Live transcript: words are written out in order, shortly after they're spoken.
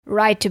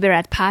Right to be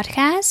Read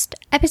podcast,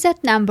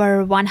 episode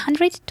number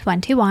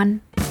 121.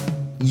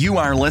 You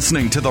are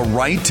listening to the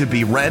Right to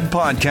be Read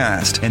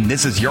podcast, and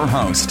this is your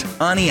host,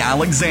 Ani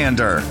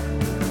Alexander.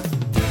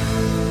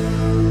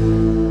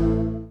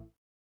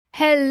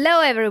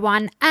 Hello,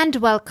 everyone, and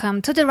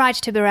welcome to the Right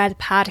to be Read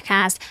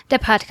podcast, the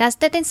podcast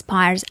that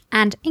inspires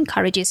and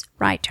encourages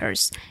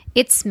writers.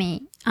 It's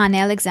me, Ani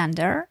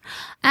Alexander,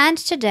 and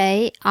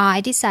today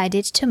I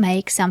decided to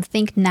make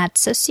something not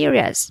so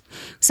serious.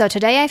 So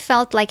today I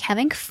felt like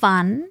having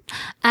fun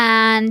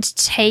and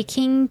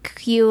taking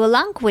you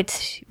along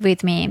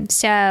with me.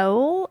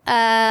 So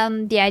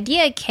the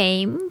idea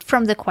came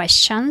from the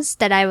questions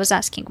that I was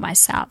asking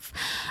myself.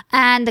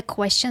 And the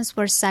questions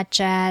were such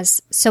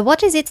as, so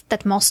what is it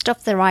that most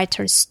of the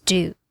writers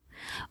do?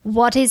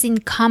 What is in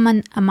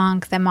common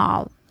among them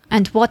all?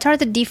 And what are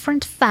the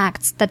different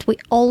facts that we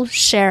all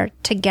share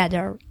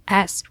together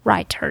as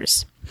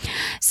writers?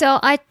 So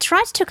I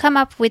tried to come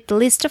up with a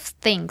list of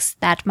things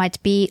that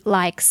might be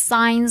like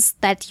signs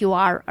that you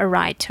are a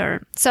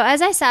writer. So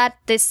as I said,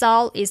 this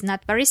all is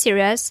not very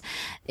serious.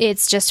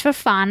 It's just for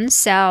fun.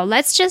 So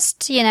let's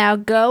just,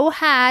 go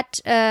ahead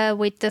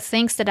with the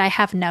things that I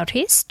have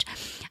noticed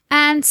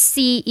and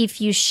see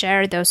if you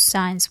share those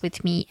signs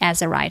with me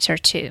as a writer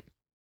too.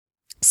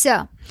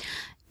 So,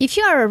 if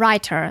you are a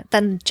writer,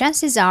 then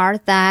chances are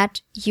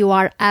that you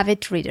are an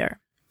avid reader,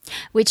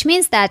 which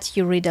means that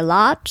you read a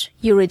lot,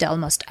 you read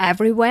almost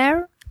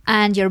everywhere,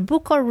 and your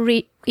book or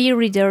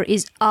e-reader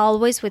is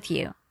always with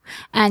you.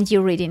 And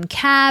you read in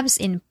cabs,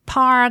 in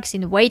parks,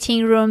 in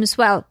waiting rooms.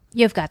 Well,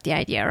 you've got the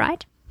idea,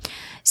 right?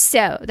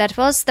 So that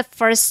was the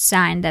first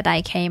sign that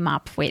I came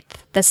up with.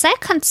 The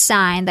second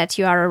sign that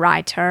you are a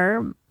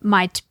writer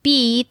might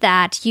be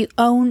that you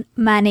own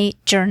many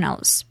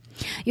journals.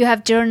 You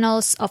have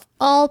journals of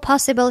all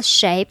possible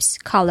shapes,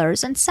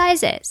 colors, and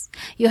sizes.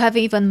 You have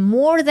even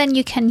more than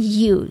you can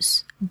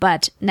use,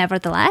 but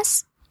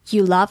nevertheless,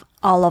 you love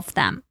all of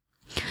them.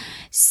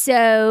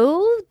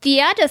 So, the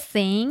other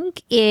thing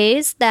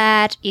is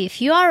that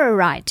if you are a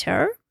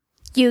writer,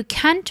 you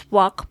can't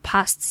walk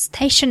past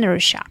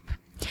stationery shop.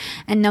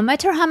 And no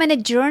matter how many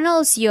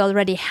journals you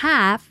already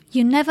have,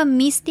 you never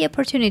miss the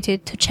opportunity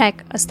to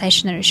check a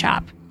stationery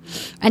shop.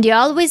 And you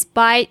always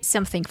buy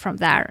something from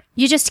there.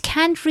 You just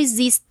can't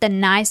resist the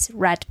nice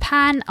red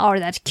pen or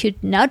that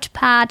cute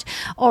notepad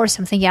or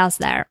something else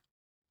there.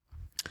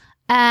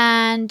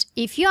 And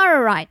if you are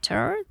a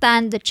writer,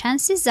 then the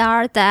chances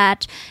are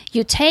that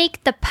you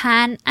take the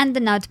pen and the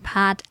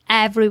notepad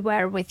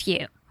everywhere with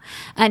you.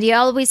 And you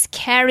always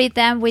carry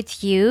them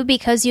with you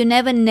because you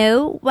never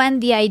know when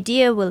the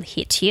idea will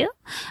hit you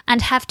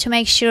and have to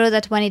make sure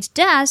that when it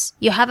does,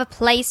 you have a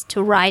place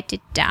to write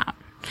it down.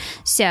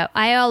 So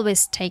I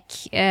always take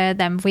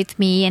them with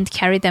me and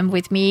carry them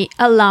with me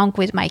along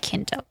with my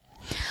Kindle.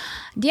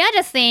 The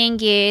other thing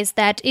is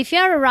that if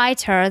you're a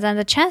writer, then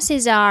the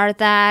chances are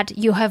that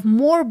you have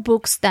more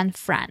books than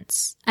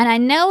friends. And I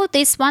know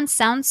this one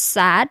sounds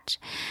sad,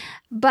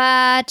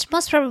 but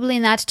most probably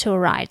not to a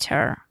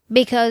writer.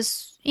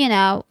 Because,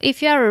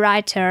 if you're a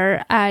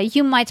writer,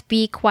 you might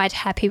be quite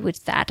happy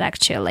with that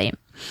actually.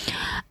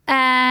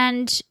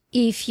 And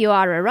if you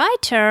are a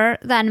writer,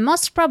 then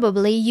most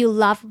probably you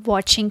love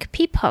watching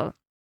people.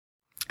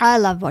 I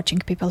love watching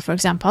people, for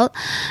example,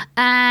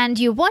 and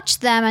you watch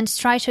them and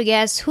try to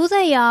guess who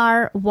they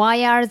are,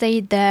 why are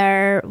they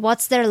there,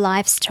 what's their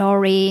life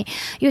story.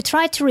 You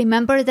try to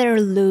remember their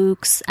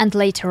looks, and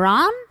later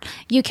on,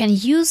 you can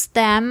use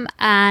them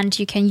and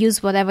you can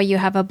use whatever you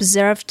have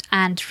observed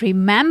and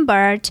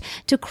remembered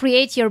to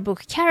create your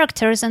book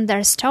characters and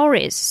their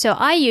stories. So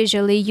I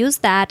usually use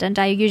that, and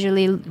I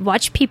usually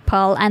watch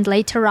people, and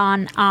later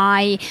on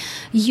I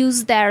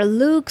use their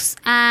looks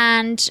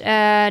and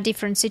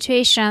different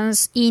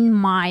situations in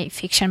my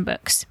fiction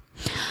books.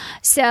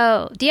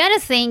 So the other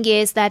thing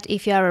is that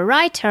if you are a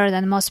writer,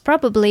 then most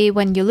probably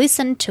when you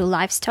listen to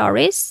life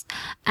stories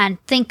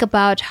and think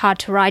about how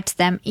to write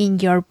them in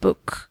your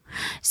book.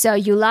 So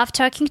you love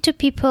talking to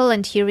people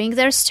and hearing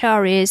their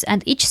stories,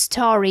 and each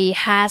story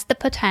has the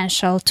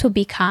potential to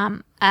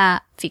become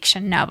a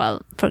fiction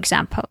novel, for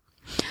example.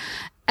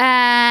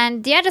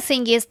 And the other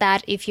thing is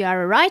that if you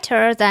are a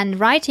writer, then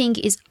writing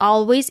is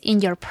always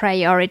in your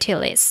priority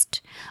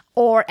list.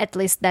 Or at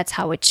least that's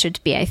how it should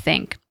be, I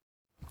think.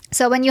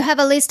 So when you have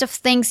a list of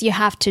things you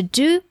have to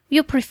do,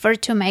 you prefer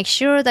to make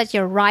sure that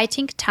your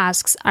writing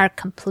tasks are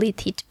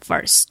completed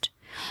first.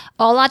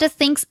 All other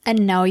things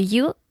annoy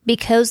you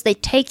because they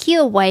take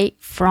you away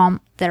from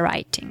the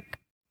writing.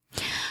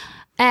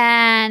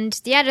 And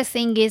the other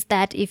thing is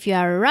that if you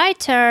are a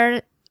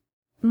writer,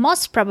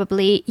 most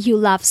probably you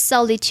love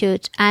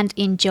solitude and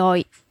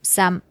enjoy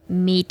some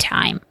me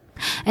time.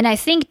 And I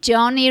think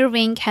John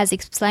Irving has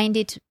explained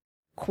it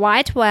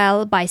quite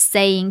well by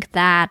saying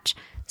that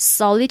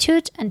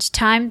solitude and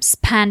time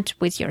spent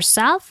with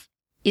yourself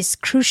is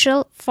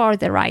crucial for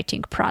the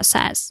writing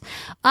process.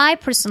 I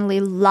personally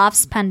love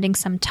spending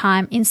some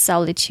time in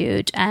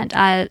solitude, and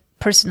I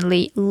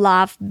personally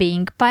love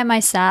being by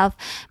myself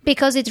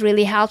because it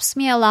really helps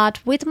me a lot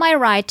with my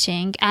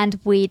writing and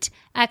with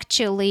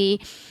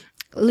actually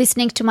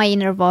listening to my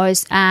inner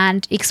voice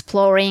and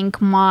exploring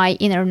my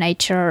inner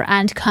nature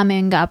and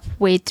coming up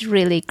with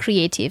really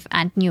creative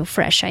and new,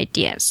 fresh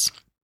ideas.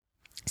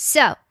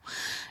 So,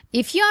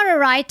 if you are a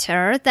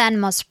writer, then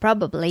most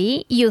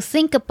probably you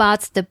think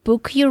about the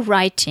book you're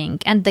writing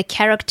and the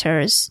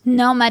characters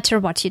no matter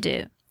what you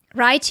do.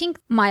 Writing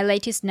my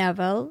latest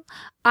novel,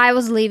 I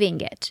was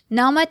living it.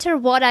 No matter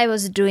what I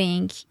was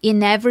doing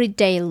in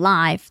everyday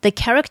life, the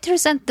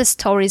characters and the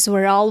stories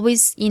were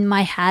always in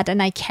my head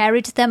and I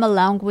carried them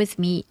along with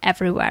me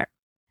everywhere.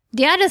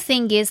 The other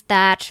thing is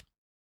that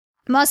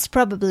most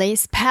probably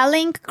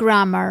spelling,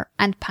 grammar,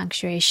 and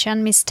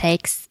punctuation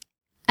mistakes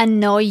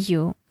annoy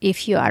you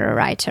if you are a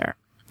writer.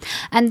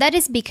 And that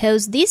is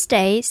because these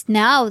days,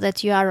 now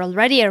that you are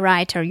already a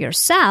writer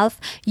yourself,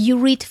 you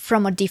read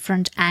from a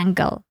different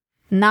angle.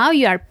 Now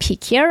you are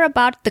pickier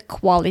about the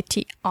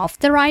quality of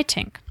the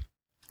writing.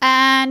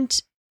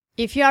 And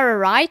if you are a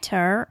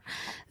writer,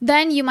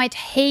 then you might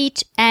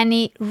hate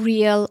any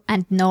real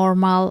and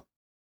normal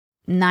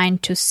 9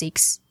 to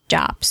 6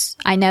 jobs.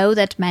 I know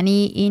that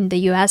many in the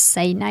US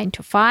say 9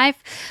 to 5.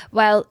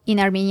 Well, in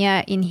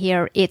Armenia, in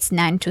here, it's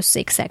 9 to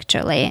 6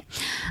 actually.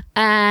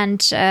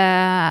 And,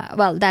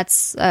 well,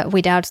 that's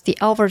without the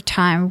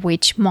overtime,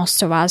 which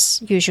most of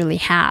us usually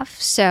have.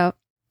 So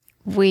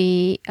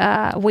we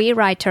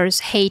writers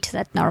hate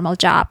that normal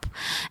job.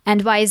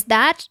 And why is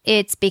that?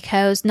 It's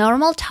because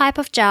normal type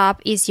of job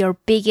is your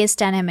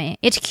biggest enemy.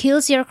 It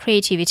kills your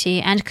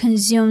creativity and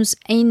consumes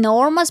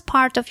enormous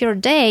part of your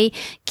day,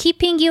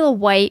 keeping you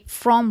away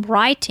from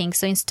writing.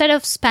 So instead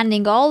of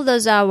spending all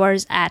those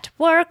hours at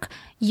work,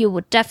 you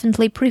would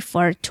definitely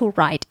prefer to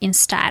write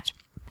instead.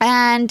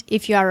 And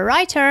if you are a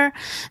writer,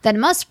 then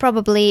most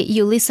probably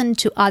you listen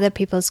to other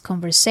people's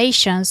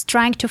conversations,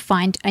 trying to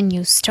find a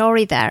new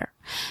story there.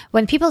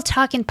 When people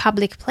talk in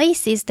public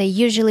places, they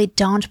usually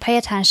don't pay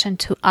attention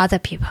to other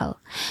people.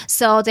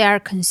 So they are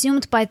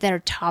consumed by their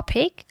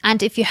topic,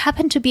 and if you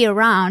happen to be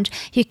around,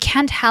 you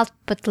can't help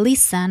but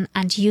listen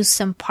and use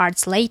some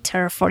parts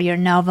later for your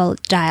novel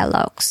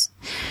dialogues.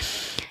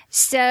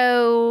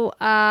 So,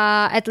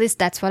 at least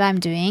that's what I'm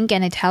doing,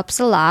 and it helps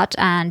a lot,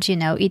 and, you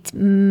know, it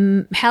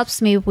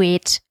helps me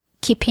with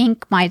keeping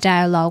my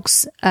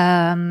dialogues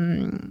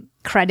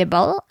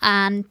credible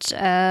and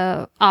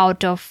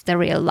out of the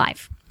real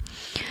life.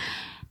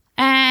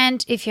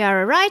 And if you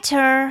are a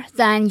writer,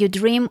 then you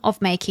dream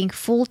of making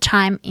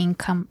full-time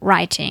income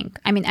writing.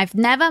 I mean, I've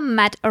never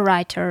met a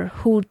writer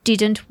who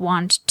didn't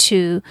want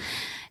to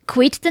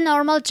quit the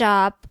normal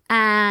job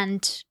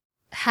and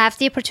have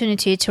the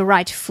opportunity to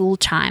write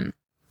full-time.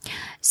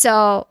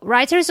 So,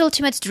 writer's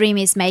ultimate dream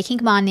is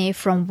making money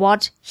from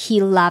what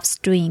he loves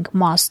doing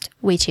most,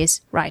 which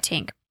is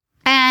writing.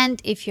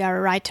 And if you are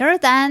a writer,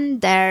 then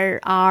there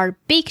are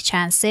big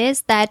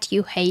chances that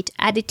you hate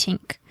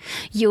editing.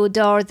 You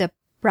adore the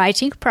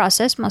writing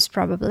process, most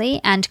probably,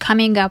 and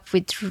coming up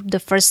with the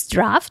first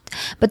draft,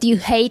 but you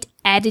hate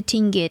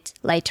editing it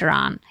later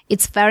on.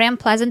 It's a very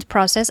unpleasant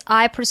process.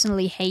 I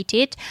personally hate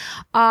it.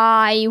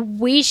 I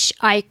wish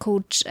I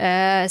could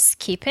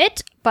skip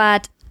it,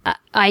 but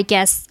I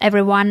guess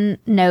everyone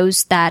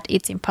knows that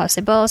it's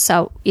impossible.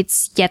 So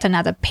it's yet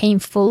another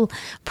painful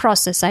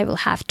process I will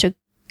have to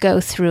go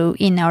through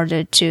in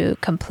order to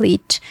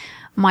complete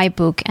my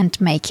book and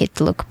make it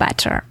look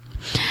better.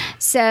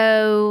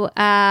 So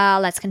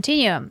let's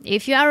continue.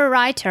 If you are a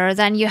writer,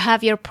 then you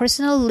have your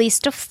personal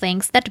list of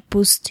things that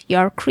boost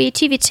your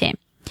creativity.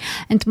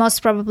 And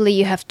most probably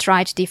you have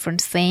tried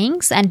different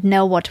things and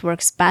know what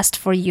works best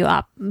for you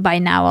up by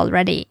now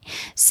already.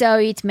 So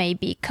it may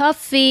be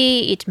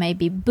coffee, it may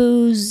be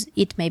booze,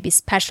 it may be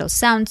special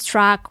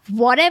soundtrack,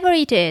 whatever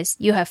it is,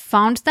 you have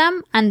found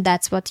them and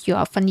that's what you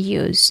often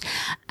use.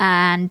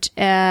 And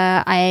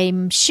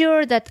I'm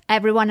sure that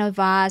every one of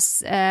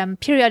us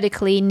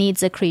periodically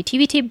needs a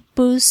creativity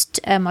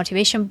boost, a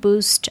motivation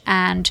boost,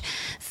 and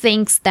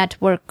things that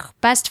work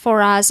best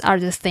for us are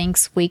the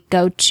things we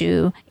go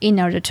to in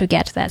order to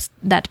get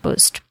that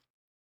boost.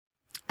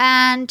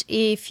 And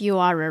if you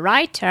are a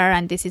writer,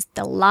 and this is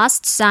the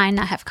last sign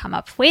I have come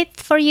up with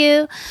for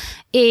you,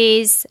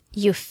 is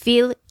you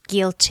feel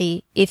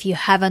guilty if you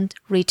haven't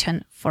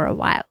written for a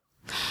while.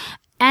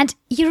 And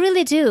you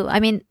really do. I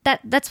mean,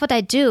 that's what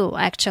I do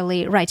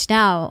actually right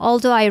now.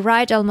 Although I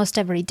write almost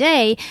every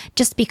day,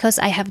 just because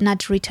I have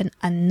not written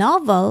a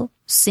novel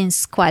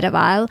since quite a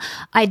while,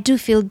 I do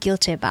feel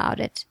guilty about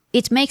it.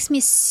 It makes me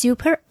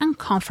super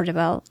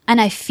uncomfortable and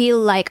I feel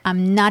like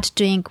I'm not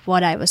doing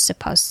what I was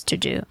supposed to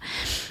do.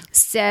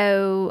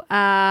 So,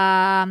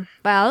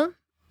 well,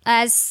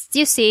 as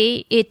you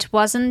see, it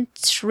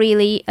wasn't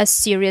really a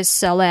serious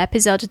solo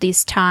episode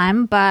this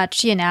time,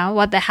 but you know,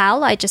 what the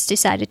hell? I just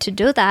decided to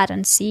do that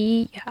and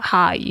see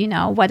how, you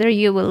know, whether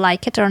you will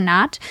like it or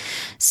not.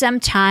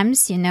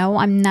 Sometimes, you know,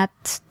 I'm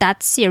not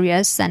that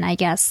serious and I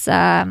guess,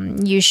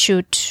 you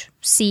should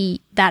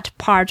see that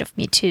part of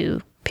me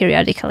too.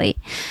 Periodically.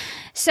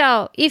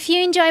 So, if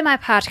you enjoy my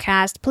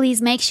podcast,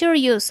 please make sure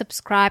you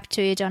subscribe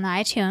to it on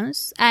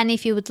iTunes. And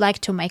if you would like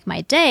to make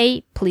my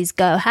day, please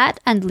go ahead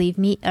and leave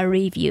me a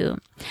review.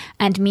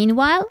 And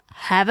meanwhile,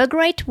 have a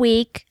great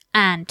week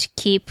and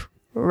keep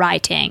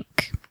writing.